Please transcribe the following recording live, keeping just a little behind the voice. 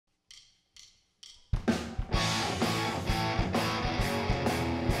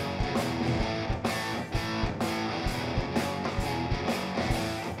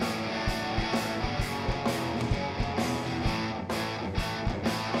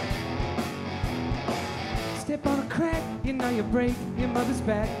You know you break your mother's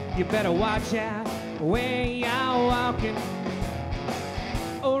back. You better watch out where you're walking.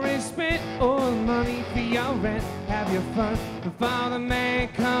 Already spent all the money for your rent. Have your fun before the man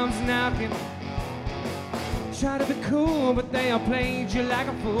comes knocking. Try to be cool, but they all played you like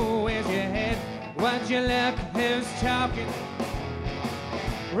a fool. Where's your head? What'd you look? Who's talking?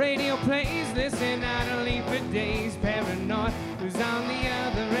 Radio plays, listen, I don't leave for days. Paranoid, who's on the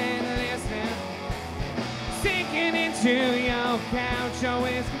other end listening? Sinking into your couch,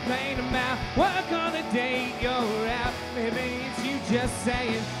 always complaining about work on the day you're out. Maybe it's you just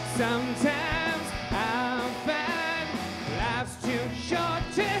saying, sometimes I'll find life's too short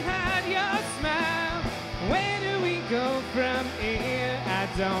to hide your smile. Where do we go from here? I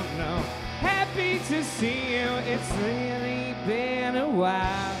don't know. Happy to see you, it's really been a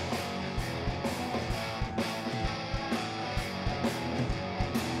while.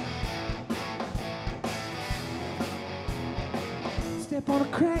 Step on a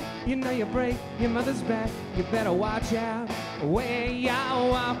crack, you know you break your mother's back. You better watch out where you're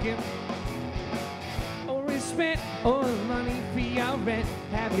walking. Already spent all the money for your rent.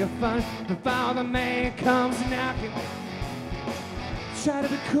 Have your fun before the man comes knocking. Try to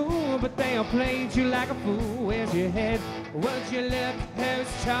be cool, but they all played you like a fool. Where's your head? What'd you look?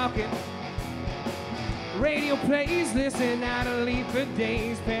 Who's talking? Radio plays, listen, I don't leave for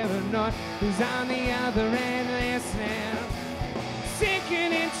days. Paranoid, who's on the other end listening?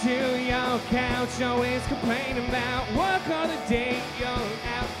 Sinking into your couch, always complaining about work all the day you're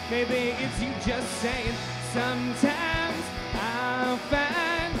out. Maybe it's you just saying, sometimes I'll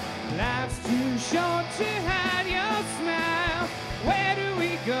find life's too short to hide your smile. Where do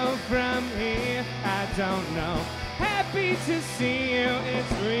we go from here? I don't know. Happy to see you,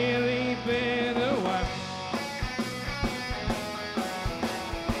 it's really been a while.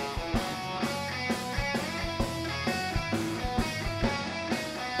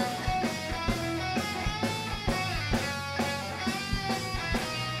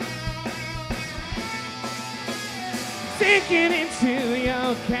 Sinking into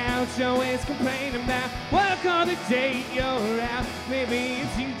your couch, always complaining about work all the day you're out. Maybe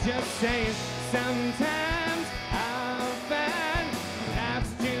it's you just saying, sometimes I'll find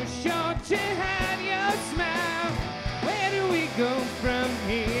life's too short to hide your smile. Where do we go from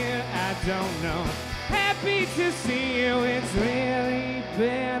here? I don't know. Happy to see you, it's really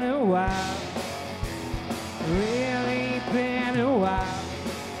been a while. Really been a while.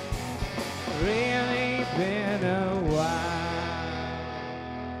 Really been a while.